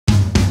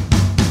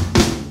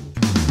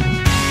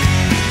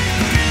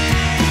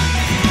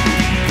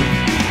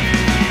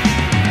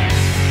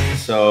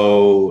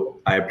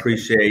So I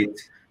appreciate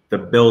the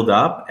build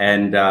up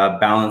and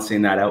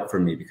balancing that out for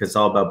me, because it's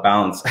all about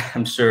balance.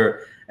 I'm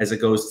sure as it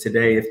goes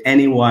today, if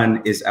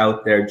anyone is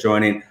out there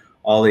joining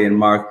Ollie and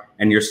Mark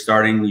and you're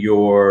starting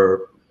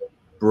your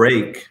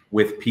break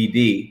with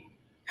PD,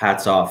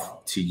 hats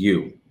off to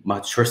you.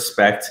 Much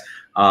respect.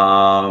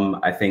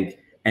 I think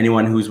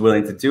anyone who's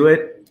willing to do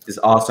it is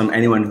awesome.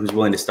 Anyone who's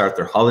willing to start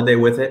their holiday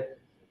with it,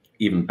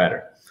 even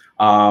better.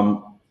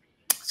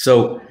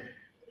 So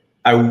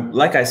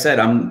like I said,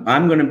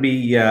 I'm going to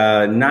be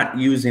not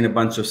using a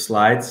bunch of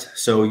slides.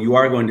 So you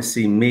are going to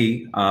see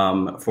me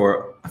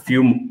for a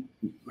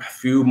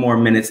few more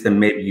minutes than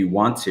maybe you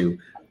want to.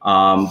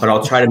 But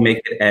I'll try to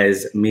make it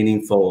as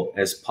meaningful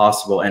as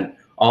possible. And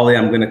Ollie,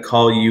 I'm going to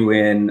call you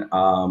in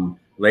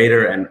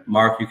later, and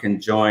Mark, you can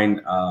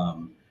join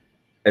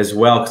as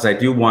well, because I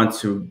do want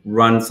to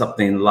run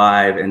something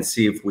live and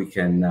see if we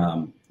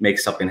can make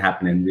something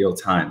happen in real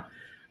time.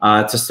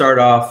 To start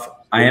off,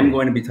 I am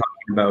going to be talking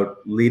about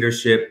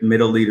leadership,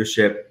 middle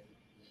leadership,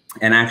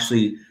 and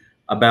actually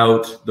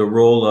about the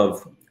role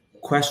of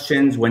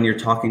questions when you're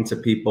talking to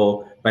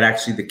people, but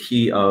actually the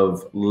key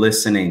of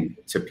listening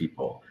to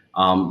people,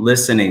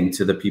 listening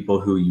to the people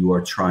who you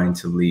are trying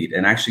to lead,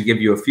 and actually give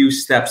you a few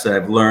steps that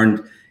I've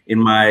learned in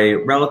my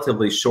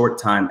relatively short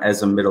time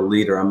as a middle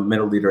leader. I'm a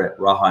middle leader at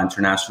Raha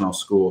International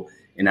School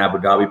in Abu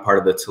Dhabi, part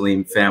of the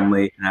Talim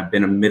family, and I've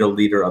been a middle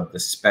leader of the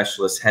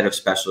specialist, head of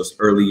specialist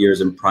early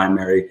years in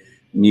primary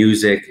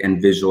music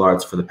and visual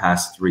arts for the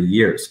past 3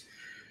 years.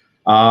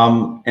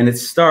 And it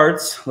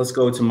starts, let's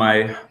go to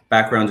my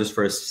background just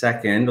for a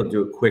second. I'll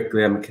do it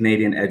quickly. I'm a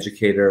Canadian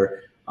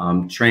educator,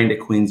 trained at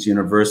Queen's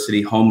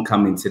University,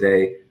 homecoming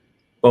today.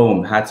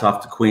 Boom, hats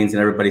off to Queen's and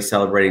everybody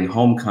celebrating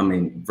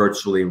homecoming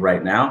virtually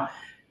right now.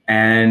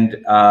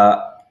 And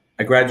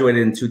I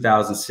graduated in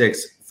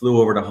 2006,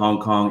 flew over to Hong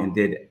Kong and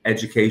did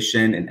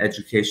education and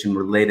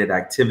education-related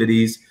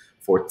activities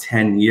for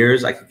 10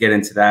 years. I could get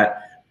into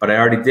that, but I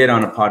already did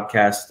on a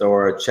podcast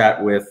or a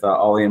chat with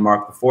Ollie and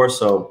Mark before,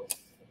 so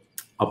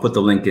I'll put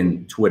the link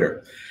in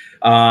Twitter.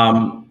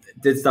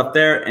 Did stuff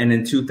there, and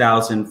in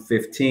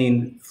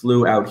 2015,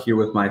 flew out here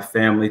with my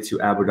family to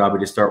Abu Dhabi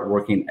to start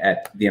working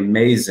at the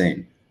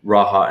amazing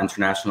Raha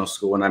International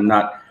School. And I'm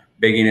not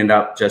bigging it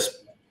up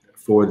just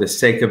for the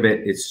sake of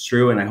it. It's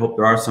true, and I hope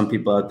there are some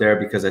people out there,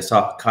 because I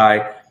saw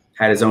Kai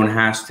had his own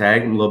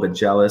hashtag. I'm a little bit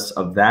jealous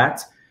of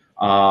that.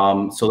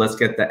 So let's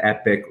get the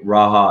epic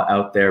Raha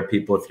out there,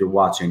 people, if you're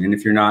watching. And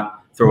if you're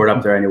not, throw it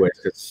up there anyways,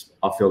 because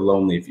I'll feel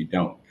lonely if you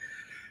don't.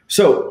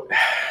 So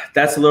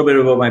that's a little bit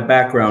about my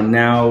background.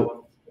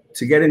 Now,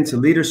 to get into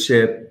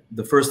leadership,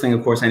 the first thing,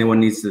 of course, anyone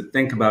needs to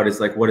think about is,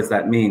 like, what does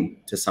that mean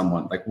to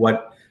someone? Like,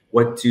 what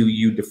do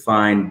you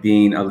define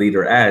being a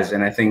leader as?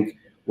 And I think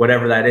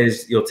whatever that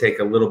is, you'll take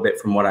a little bit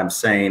from what I'm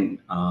saying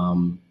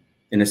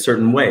in a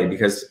certain way,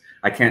 because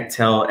I can't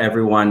tell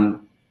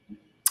everyone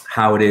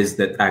how it is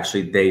that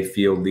actually they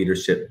feel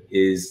leadership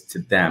is to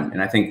them.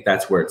 And I think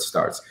that's where it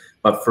starts.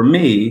 But for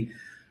me,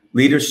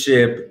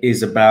 leadership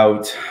is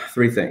about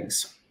 3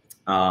 things.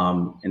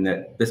 And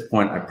at this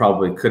point, I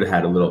probably could have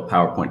had a little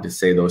PowerPoint to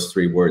say those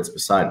 3 words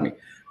beside me,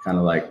 kind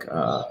of like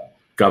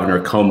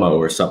Governor Como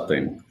or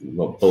something,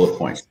 little bullet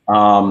points.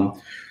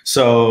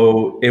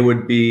 So it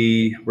would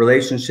be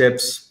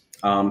relationships.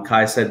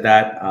 Kai said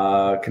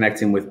that,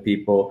 connecting with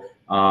people,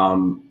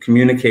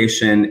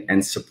 communication,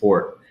 and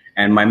support.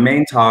 And my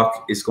main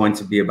talk is going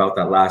to be about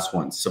that last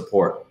one,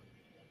 support.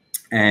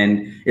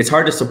 And it's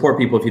hard to support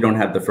people if you don't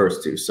have the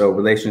first 2. So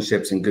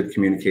relationships and good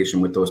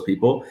communication with those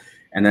people,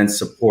 and then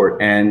support.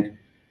 And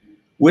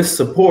with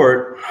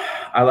support,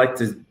 I like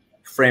to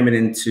frame it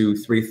into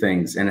 3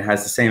 things, and it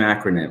has the same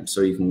acronym,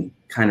 so you can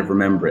kind of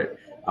remember it.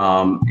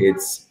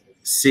 It's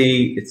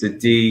C, it's a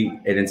D,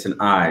 and it's an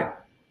I. I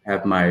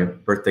have my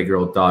birthday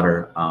girl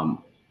daughter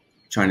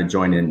trying to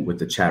join in with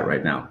the chat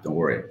right now. Don't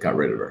worry, got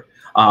rid of her.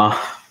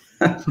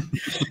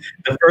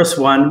 The first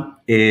one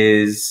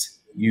is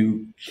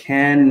you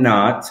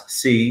cannot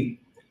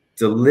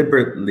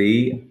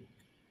deliberately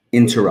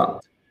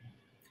interrupt.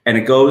 And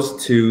it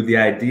goes to the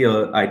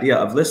idea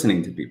of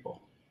listening to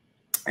people.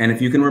 And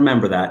if you can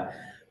remember that,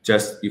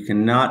 you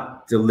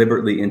cannot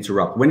deliberately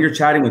interrupt. When you're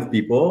chatting with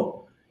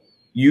people,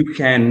 you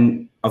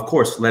can, of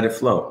course, let it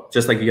flow.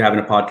 Just like you have in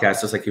a podcast,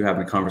 just like you have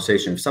in a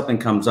conversation. If something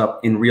comes up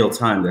in real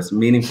time that's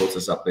meaningful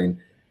to something,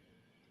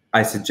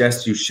 I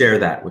suggest you share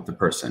that with the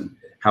person.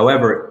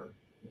 However,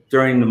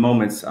 during the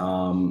moments,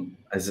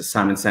 as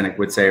Simon Sinek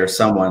would say, or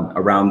someone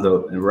around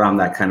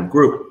that kind of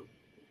group,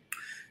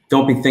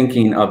 don't be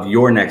thinking of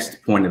your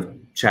next point of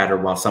chatter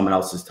while someone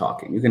else is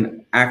talking. You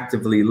can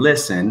actively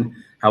listen.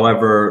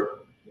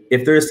 However,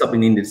 if there is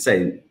something you need to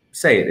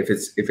say it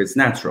if it's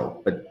natural,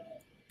 but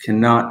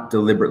cannot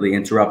deliberately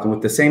interrupt. And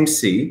with the same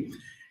C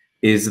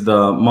is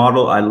the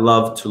model I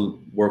love to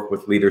work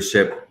with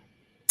leadership,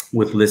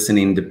 with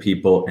listening to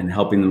people and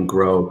helping them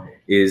grow,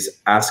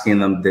 is asking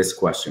them this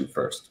question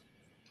first.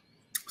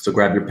 So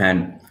grab your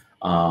pen.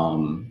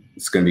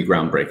 It's going to be a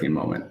groundbreaking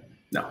moment.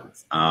 No.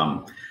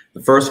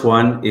 The first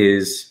one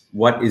is,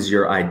 what is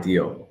your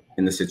ideal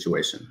in the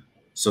situation?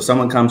 So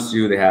someone comes to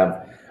you, they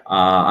have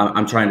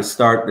I'm trying to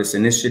start this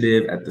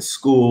initiative at the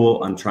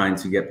school. I'm trying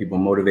to get people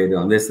motivated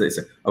on this. They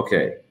say,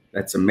 okay,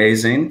 that's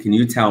amazing. Can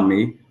you tell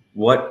me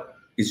what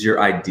is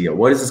your ideal?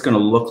 What is this going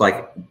to look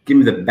like? Give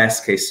me the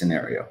best case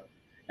scenario.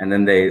 And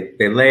then they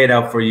lay it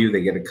out for you.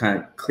 They get a kind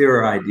of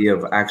clearer idea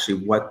of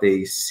actually what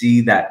they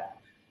see that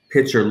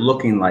picture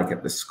looking like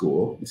at the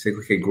school. You say,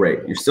 okay,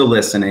 great. You're still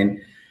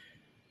listening.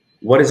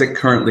 What is it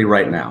currently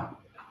right now?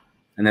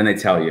 And then they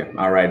tell you,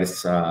 all right,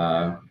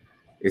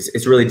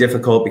 it's really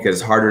difficult because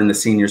it's harder in the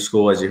senior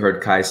school. As you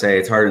heard Kai say,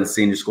 it's harder in the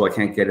senior school. I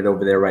can't get it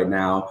over there right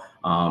now.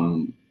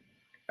 And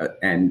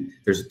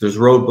there's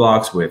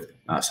roadblocks with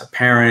some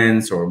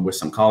parents or with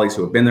some colleagues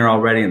who have been there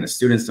already, and the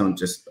students don't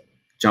just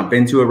jump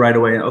into it right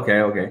away.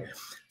 Okay.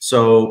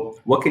 So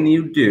what can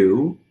you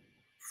do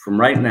from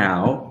right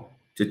now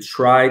to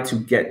try to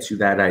get to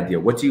that idea?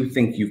 What do you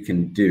think you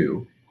can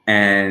do?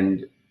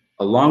 And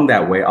along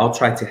that way, I'll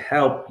try to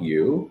help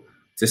you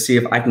to see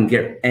if I can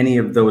get any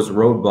of those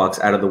roadblocks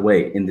out of the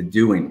way in the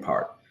doing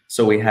part.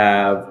 So we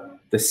have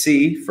the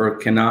C for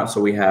cannot.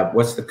 So we have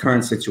what's the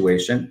current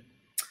situation.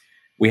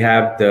 We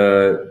have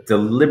the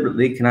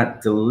deliberately,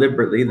 cannot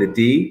deliberately, the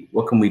D,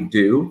 what can we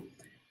do?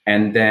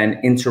 And then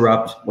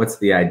interrupt, what's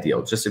the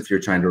ideal? Just if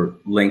you're trying to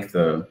link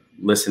the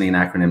listening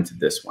acronym to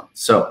this one.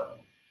 So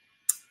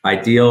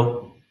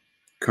ideal,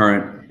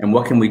 current, and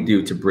what can we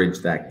do to bridge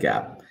that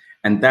gap?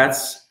 And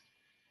that's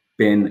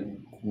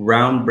been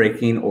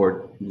groundbreaking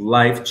or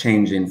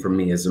life-changing for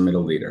me as a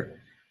middle leader.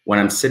 When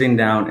I'm sitting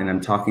down and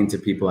I'm talking to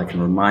people, I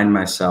can remind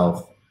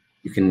myself,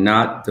 you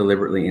cannot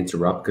deliberately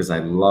interrupt, because I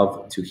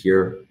love to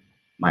hear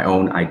my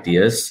own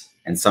ideas.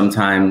 And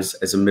sometimes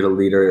as a middle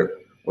leader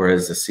or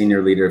as a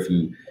senior leader, if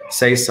you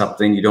say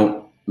something, you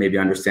don't maybe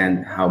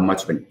understand how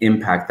much of an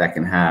impact that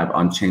can have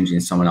on changing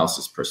someone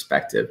else's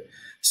perspective.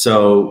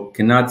 So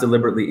cannot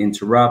deliberately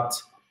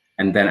interrupt,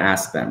 and then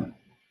ask them,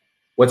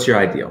 what's your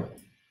ideal?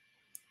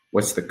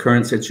 What's the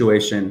current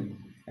situation?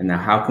 And now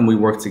how can we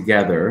work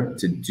together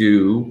to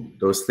do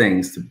those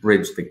things to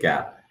bridge the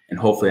gap? And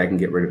hopefully I can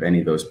get rid of any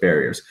of those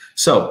barriers.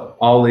 So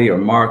Ollie or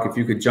Mark, if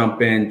you could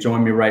jump in,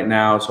 join me right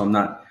now so I'm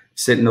not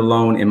sitting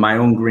alone in my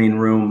own green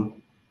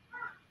room.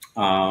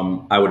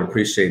 I would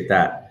appreciate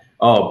that.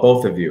 Oh,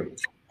 both of you,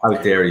 how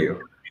dare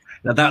you?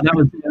 That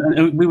was,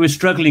 we were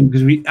struggling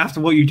because after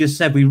what you just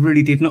said, we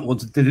really did not want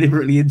to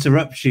deliberately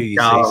interrupt you.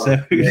 So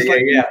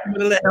yeah.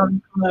 Let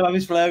him have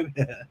his flow.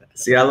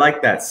 See, I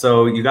like that.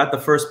 So you got the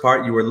first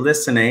part. You were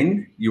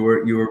listening. You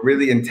were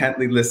really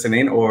intently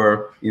listening,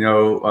 or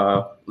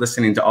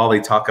listening to Ollie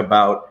talk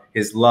about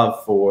his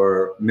love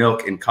for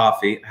milk and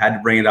coffee. I had to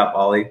bring it up,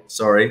 Ollie.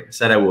 Sorry, I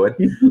said I would.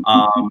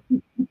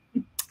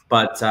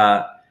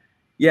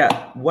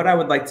 Yeah, what I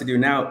would like to do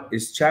now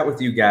is chat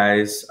with you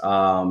guys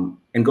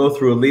and go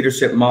through a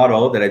leadership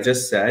model that I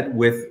just said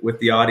with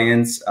the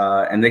audience,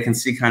 and they can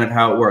see kind of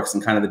how it works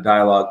and kind of the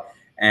dialogue.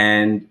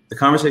 And the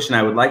conversation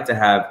I would like to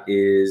have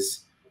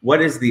is, what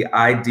is the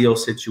ideal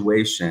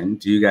situation,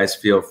 do you guys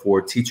feel,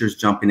 for teachers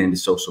jumping into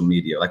social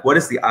media? Like, what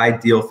is the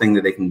ideal thing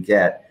that they can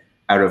get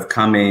out of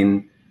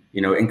coming,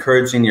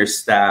 encouraging your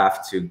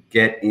staff to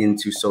get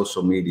into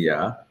social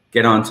media,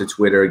 get onto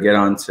Twitter, get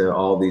onto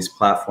all these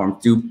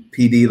platforms, do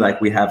PD like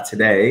we have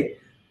today?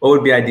 What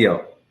would be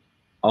ideal?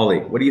 Ollie,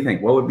 what do you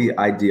think? What would be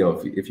ideal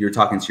if you're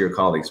talking to your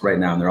colleagues right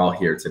now and they're all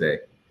here today?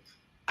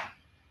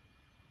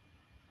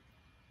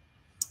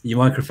 Your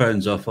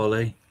microphone's off,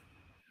 Ollie.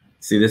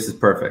 See, this is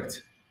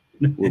perfect.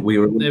 There we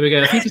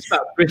go. I think it's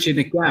about bridging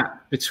the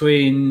gap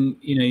between,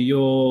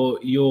 your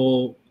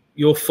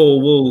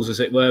four walls, as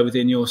it were,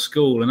 within your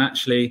school. And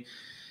actually,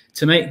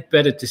 to make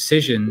better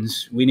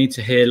decisions, we need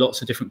to hear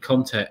lots of different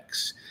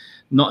contexts,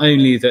 not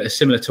only that are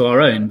similar to our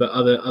own, but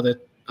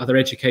other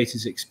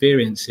educators'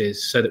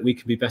 experiences, so that we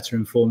can be better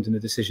informed in the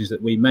decisions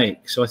that we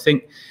make. So I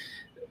think,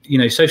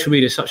 social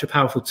media is such a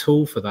powerful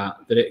tool for that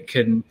it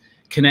can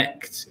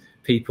connect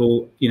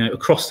people,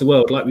 across the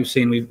world. Like we've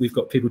seen, we've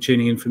got people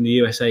tuning in from the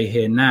USA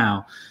here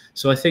now.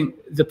 So I think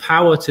the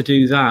power to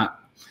do that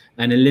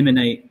and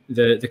eliminate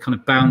the kind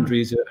of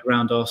boundaries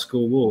around our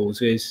school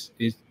walls is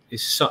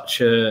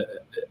such a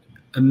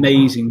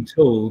amazing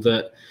tool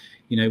that,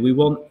 we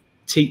want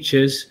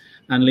teachers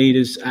and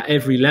leaders at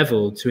every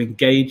level to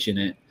engage in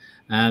it,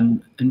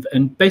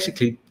 and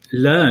basically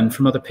learn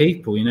from other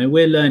people.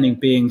 We're learning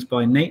beings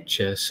by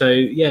nature. So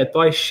yeah,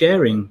 by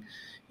sharing,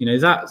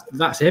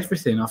 that's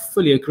everything. I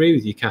fully agree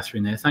with you,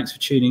 Catherine, there. Thanks for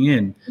tuning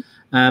in.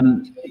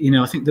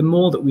 I think the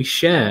more that we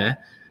share,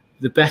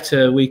 the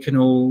better we can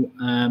all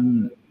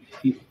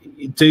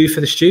do for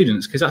the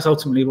students, because that's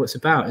ultimately what it's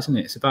about, isn't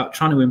it? It's about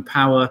trying to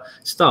empower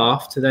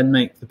staff to then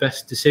make the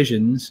best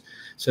decisions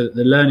so that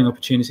the learning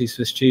opportunities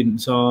for the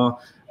students are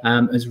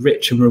as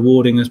rich and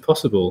rewarding as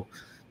possible.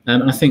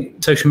 And I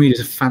think social media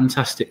is a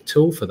fantastic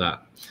tool for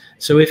that.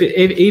 So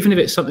even if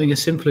it's something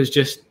as simple as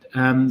just,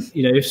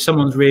 if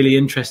someone's really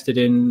interested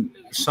in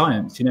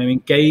science,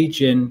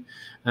 engage in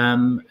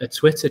a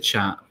Twitter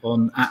chat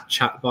on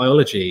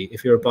 @chatbiology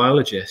if you're a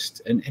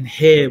biologist, and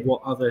hear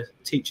what other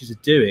teachers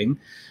are doing,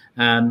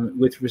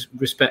 with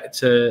respect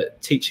to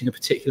teaching a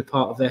particular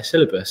part of their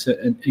syllabus,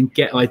 and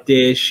get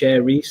ideas,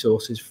 share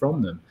resources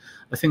from them.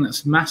 I think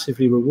that's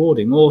massively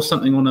rewarding. Or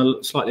something on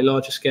a slightly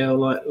larger scale,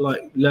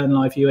 like Learn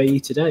Live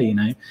UAE today. You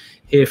know,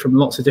 hear from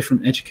lots of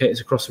different educators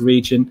across the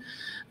region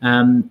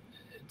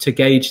to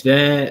gauge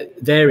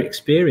their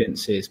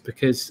experiences,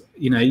 because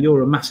you know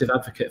you're a massive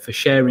advocate for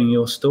sharing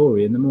your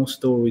story, and the more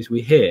stories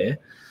we hear,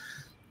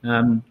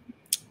 the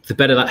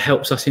better that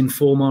helps us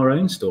inform our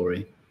own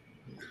story.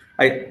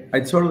 I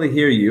totally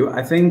hear you.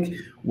 I think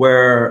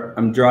where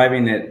I'm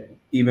driving it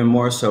even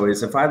more so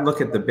is if I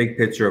look at the big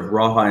picture of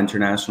Raha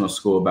International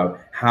School,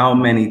 about how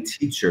many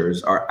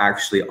teachers are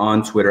actually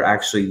on Twitter,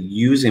 actually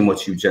using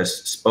what you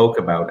just spoke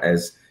about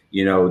as,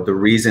 you know, the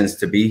reasons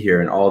to be here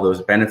and all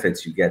those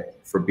benefits you get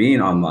for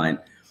being online.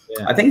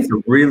 Yeah. I think it's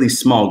a really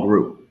small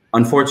group,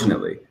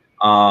 unfortunately.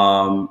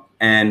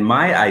 And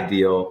my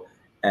ideal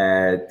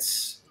at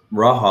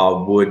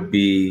Raha would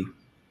be,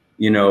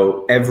 you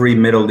know, every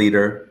middle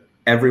leader,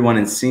 everyone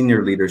in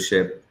senior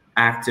leadership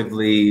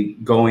actively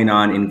going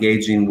on,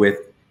 engaging with,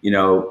 you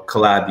know,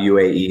 Collab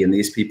UAE and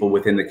these people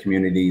within the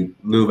community,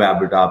 Louvre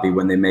Abu Dhabi,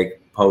 when they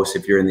make posts,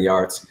 if you're in the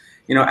arts,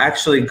 you know,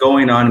 actually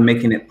going on and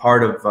making it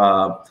part of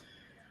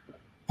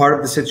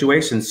the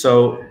situation.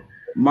 So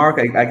Mark,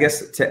 I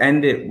guess to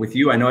end it with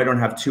you, I know I don't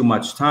have too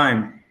much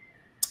time.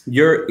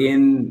 You're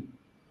in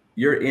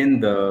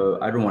the,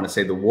 I don't want to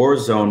say the war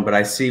zone, but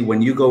I see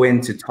when you go in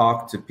to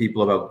talk to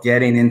people about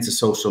getting into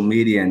social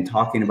media and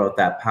talking about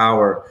that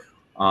power,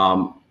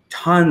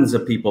 tons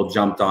of people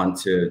jumped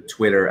onto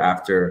Twitter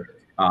after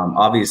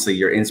obviously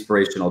your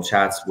inspirational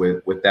chats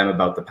with them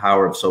about the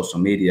power of social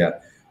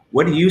media.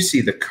 What do you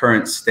see the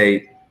current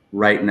state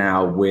right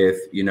now with,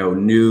 you know,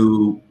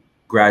 new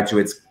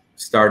graduates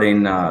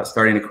starting a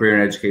career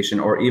in education,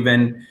 or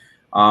even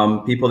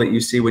people that you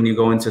see when you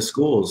go into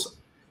schools?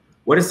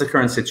 What is the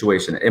current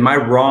situation? Am I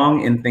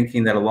wrong in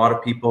thinking that a lot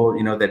of people,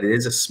 you know, that it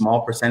is a small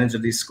percentage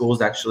of these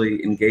schools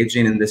actually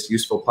engaging in this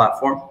useful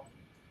platform?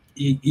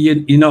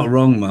 You're not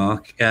wrong,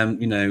 Mark.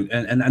 You know,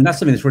 and that's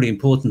something that's really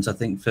important, I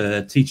think,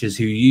 for teachers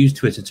who use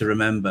Twitter to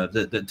remember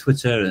that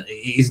Twitter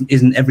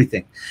isn't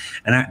everything.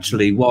 And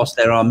actually, whilst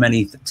there are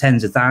many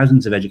tens of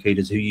thousands of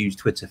educators who use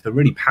Twitter for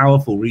really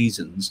powerful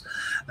reasons,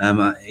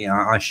 you know,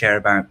 I share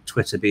about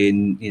Twitter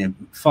being, you know,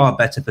 far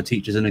better for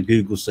teachers than a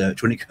Google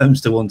search when it comes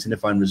to wanting to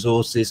find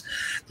resources.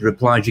 The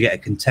replies you get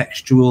are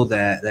contextual,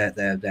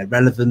 they're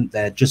relevant,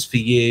 they're just for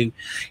you.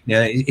 You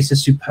know, it's a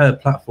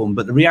superb platform.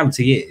 But the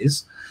reality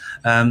is,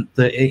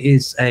 that it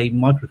is a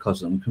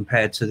microcosm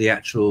compared to the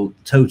actual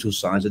total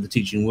size of the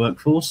teaching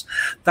workforce.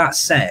 That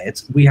said,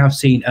 we have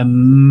seen a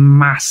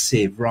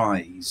massive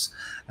rise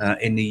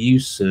in the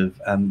use of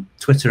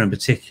Twitter in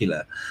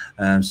particular,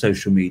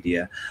 social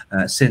media,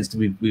 since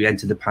we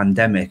entered the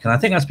pandemic. And I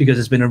think that's because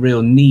there's been a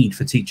real need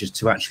for teachers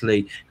to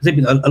actually,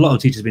 because a lot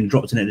of teachers have been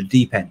dropped in at the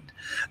deep end,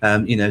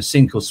 you know,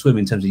 sink or swim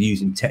in terms of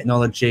using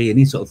technology and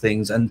these sort of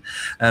things. And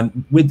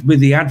with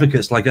the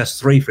advocates like us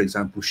three, for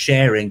example,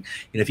 sharing,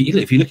 you know,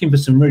 if you're looking for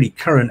some really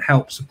current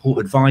help, support,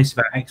 advice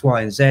about X,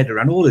 Y, and Z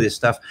around all of this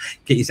stuff,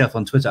 get yourself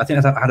on Twitter. I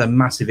think that's had a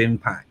massive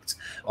impact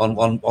on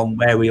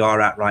where we are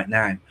at right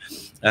now.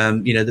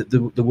 You know,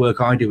 the work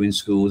I do in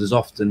schools is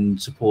often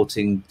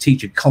supporting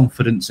teacher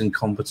confidence and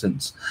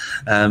competence,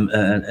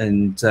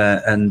 and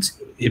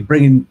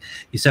bringing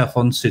yourself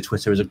onto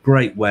Twitter is a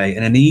great way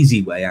and an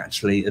easy way,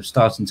 actually, of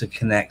starting to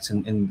connect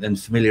and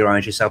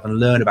familiarize yourself and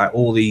learn about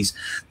all these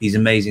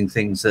amazing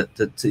things that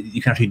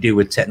you can actually do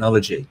with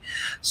technology.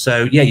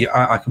 So yeah,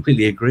 I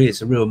completely agree.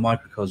 It's a real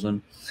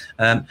microcosm.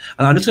 And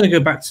I'm just going to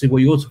go back to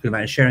what you're talking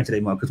about and sharing today,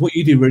 Mark, because what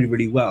you do really,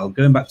 really well,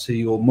 going back to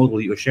your model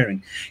that you're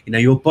sharing, you know,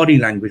 your body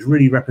language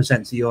really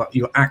represents you're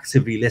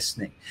actively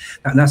listening.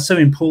 And that's so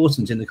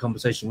important in the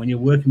conversation when you're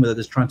working with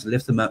others, trying to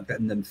lift them up,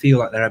 getting them feel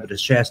like they're able to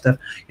share stuff,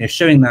 you know,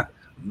 showing that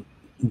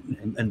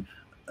and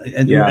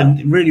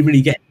really,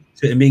 really getting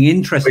to it and being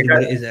interested in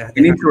what it is.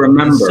 You need to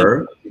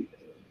remember,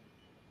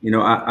 you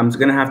know, I'm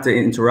going to have to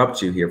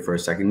interrupt you here for a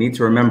second. You need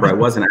to remember I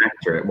was an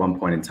actor at one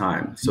point in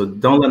time, so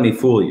don't let me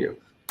fool you.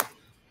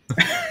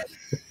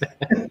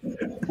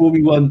 Fool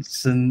me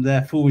once and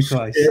fool me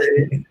twice.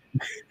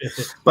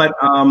 But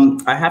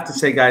I have to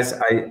say, guys,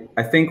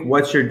 I think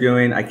what you're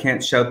doing, I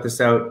can't shout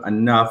this out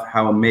enough,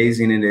 how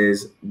amazing it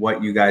is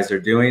what you guys are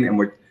doing.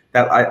 And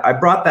I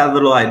brought that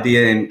little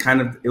idea in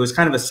it was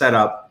kind of a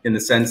setup in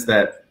the sense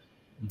that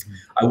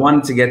I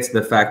wanted to get to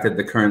the fact that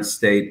the current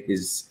state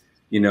is,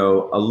 you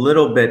know, a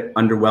little bit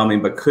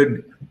underwhelming, but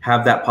could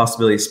have that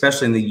possibility,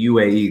 especially in the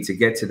UAE, to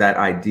get to that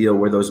ideal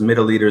where those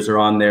middle leaders are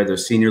on there,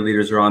 those senior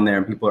leaders are on there,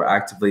 and people are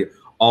actively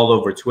all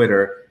over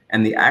Twitter.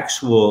 And the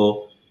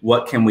actual,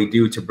 what can we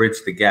do to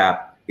bridge the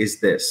gap is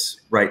this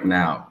right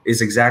now,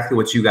 is exactly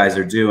what you guys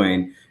are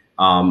doing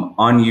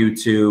on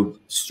YouTube,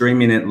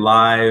 streaming it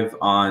live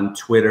on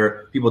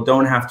Twitter. People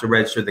don't have to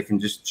register. They can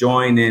just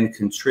join in,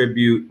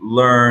 contribute,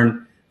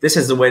 learn. This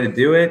is the way to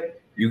do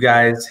it. You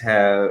guys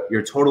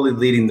you're totally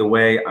leading the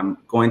way. I'm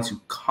going to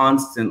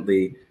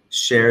constantly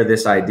share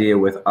this idea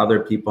with other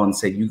people and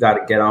say, you got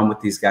to get on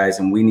with these guys,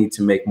 and we need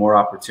to make more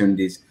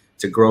opportunities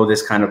to grow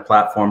this kind of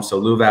platform. So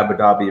Louv Abu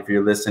Dhabi, if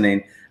you're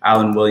listening,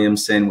 Alan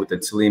Williamson with the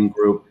Talim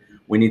Group,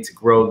 we need to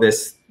grow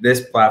this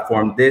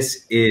platform.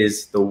 This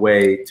is the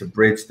way to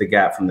bridge the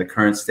gap from the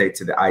current state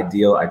to the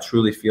ideal. I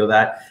truly feel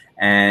that.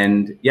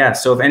 And yeah,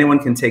 so if anyone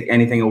can take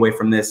anything away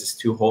from this, it's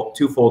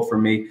twofold for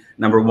me.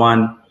 Number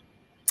one,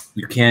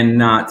 you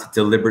cannot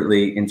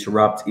deliberately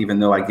interrupt, even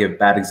though I give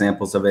bad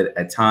examples of it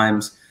at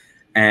times.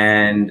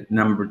 And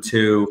number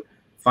two,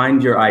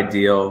 find your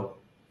ideal,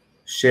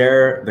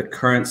 share the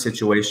current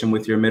situation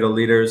with your middle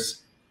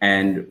leaders,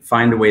 and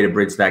find a way to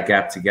bridge that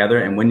gap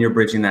together. And when you're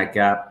bridging that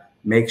gap,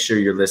 make sure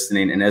you're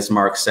listening. And as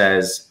Mark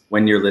says,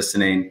 when you're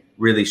listening,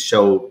 really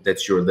show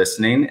that you're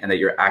listening and that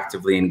you're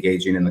actively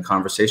engaging in the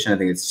conversation. I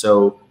think it's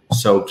so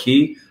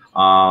key.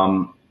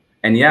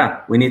 And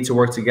yeah, we need to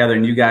work together,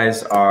 and you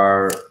guys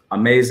are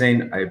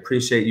amazing. I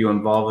appreciate you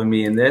involving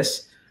me in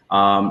this,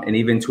 and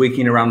even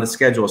tweaking around the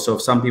schedule. So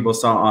if some people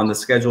saw on the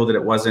schedule that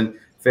it wasn't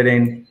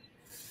fitting,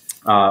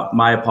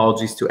 my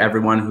apologies to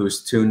everyone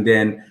who's tuned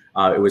in.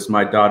 It was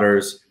my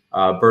daughter's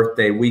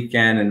birthday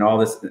weekend and all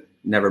this.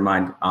 Never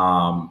mind.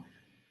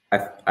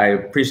 I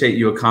appreciate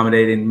you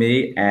accommodating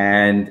me,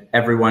 and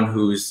everyone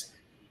who's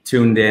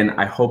tuned in.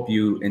 I hope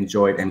you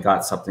enjoyed and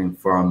got something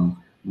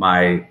from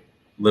my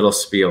little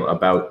spiel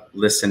about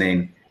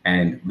listening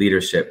and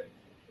leadership.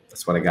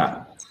 That's what I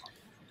got.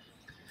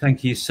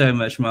 Thank you so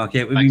much, Mark.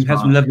 Yeah, Thanks, we've had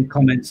some lovely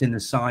comments in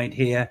the side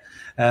here.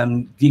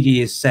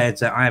 Gigi has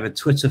said, I have a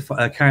Twitter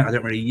account I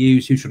don't really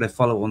use. Who should I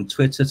follow on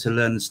Twitter to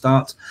learn and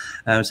start?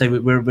 So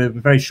we're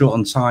very short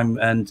on time.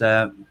 And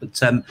but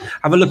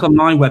have a look on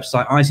my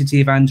website,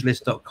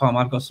 ictevangelist.com.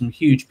 I've got some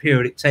huge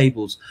periodic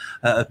tables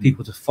of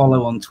people to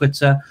follow on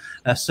Twitter.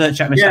 Search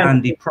at Mr.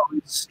 Andy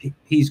Price.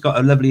 He's got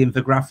a lovely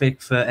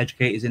infographic for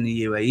educators in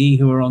the UAE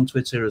who are on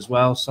Twitter as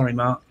well. Sorry,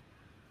 Mark.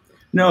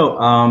 No,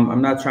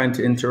 I'm not trying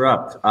to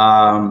interrupt.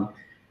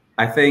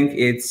 I think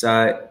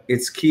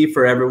it's key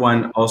for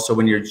everyone. Also,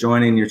 when you're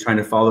joining, you're trying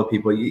to follow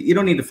people. You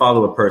don't need to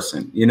follow a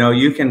person. You know,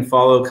 you can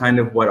follow kind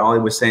of what Ollie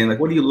was saying.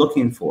 Like, what are you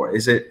looking for?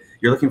 Is it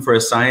you're looking for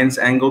a science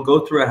angle?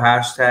 Go through a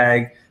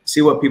hashtag,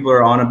 see what people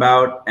are on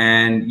about,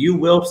 and you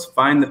will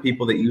find the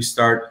people that you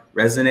start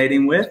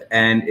resonating with.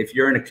 And if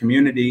you're in a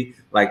community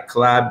like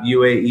Collab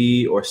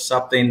UAE or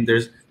something,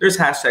 there's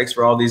hashtags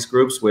for all these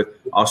groups with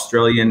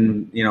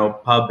Australian, you know,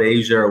 Pub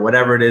Asia or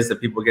whatever it is that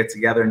people get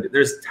together, and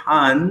there's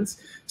tons.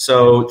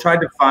 So try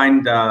to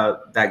find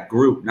that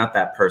group, not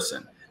that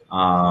person.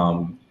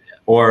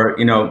 Or,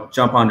 you know,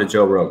 jump onto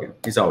Joe Rogan.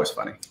 He's always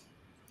funny.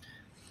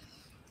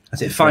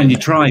 That's it. Find your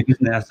tribe,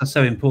 isn't it? That's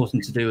so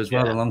important to do as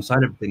well,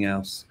 alongside everything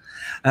else.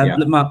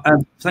 Look, Mark,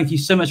 thank you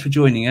so much for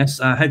joining us.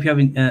 I hope you're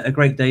having a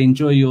great day.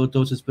 Enjoy your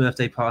daughter's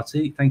birthday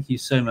party. Thank you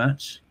so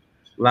much.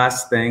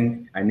 Last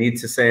thing, I need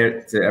to say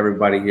it to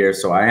everybody here.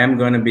 So I am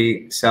going to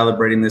be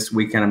celebrating this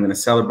weekend. I'm going to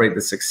celebrate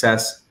the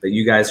success that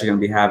you guys are going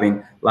to be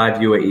having live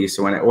UAE.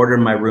 So when I order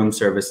my room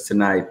service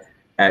tonight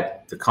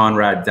at the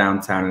Conrad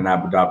downtown in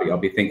Abu Dhabi, I'll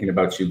be thinking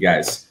about you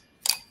guys.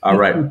 All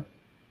right.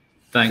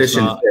 Thanks,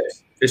 Mark.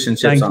 Fish and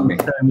chips on me.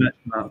 Thank you so much,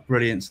 Mark.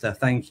 Brilliant stuff.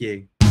 Thank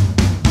you.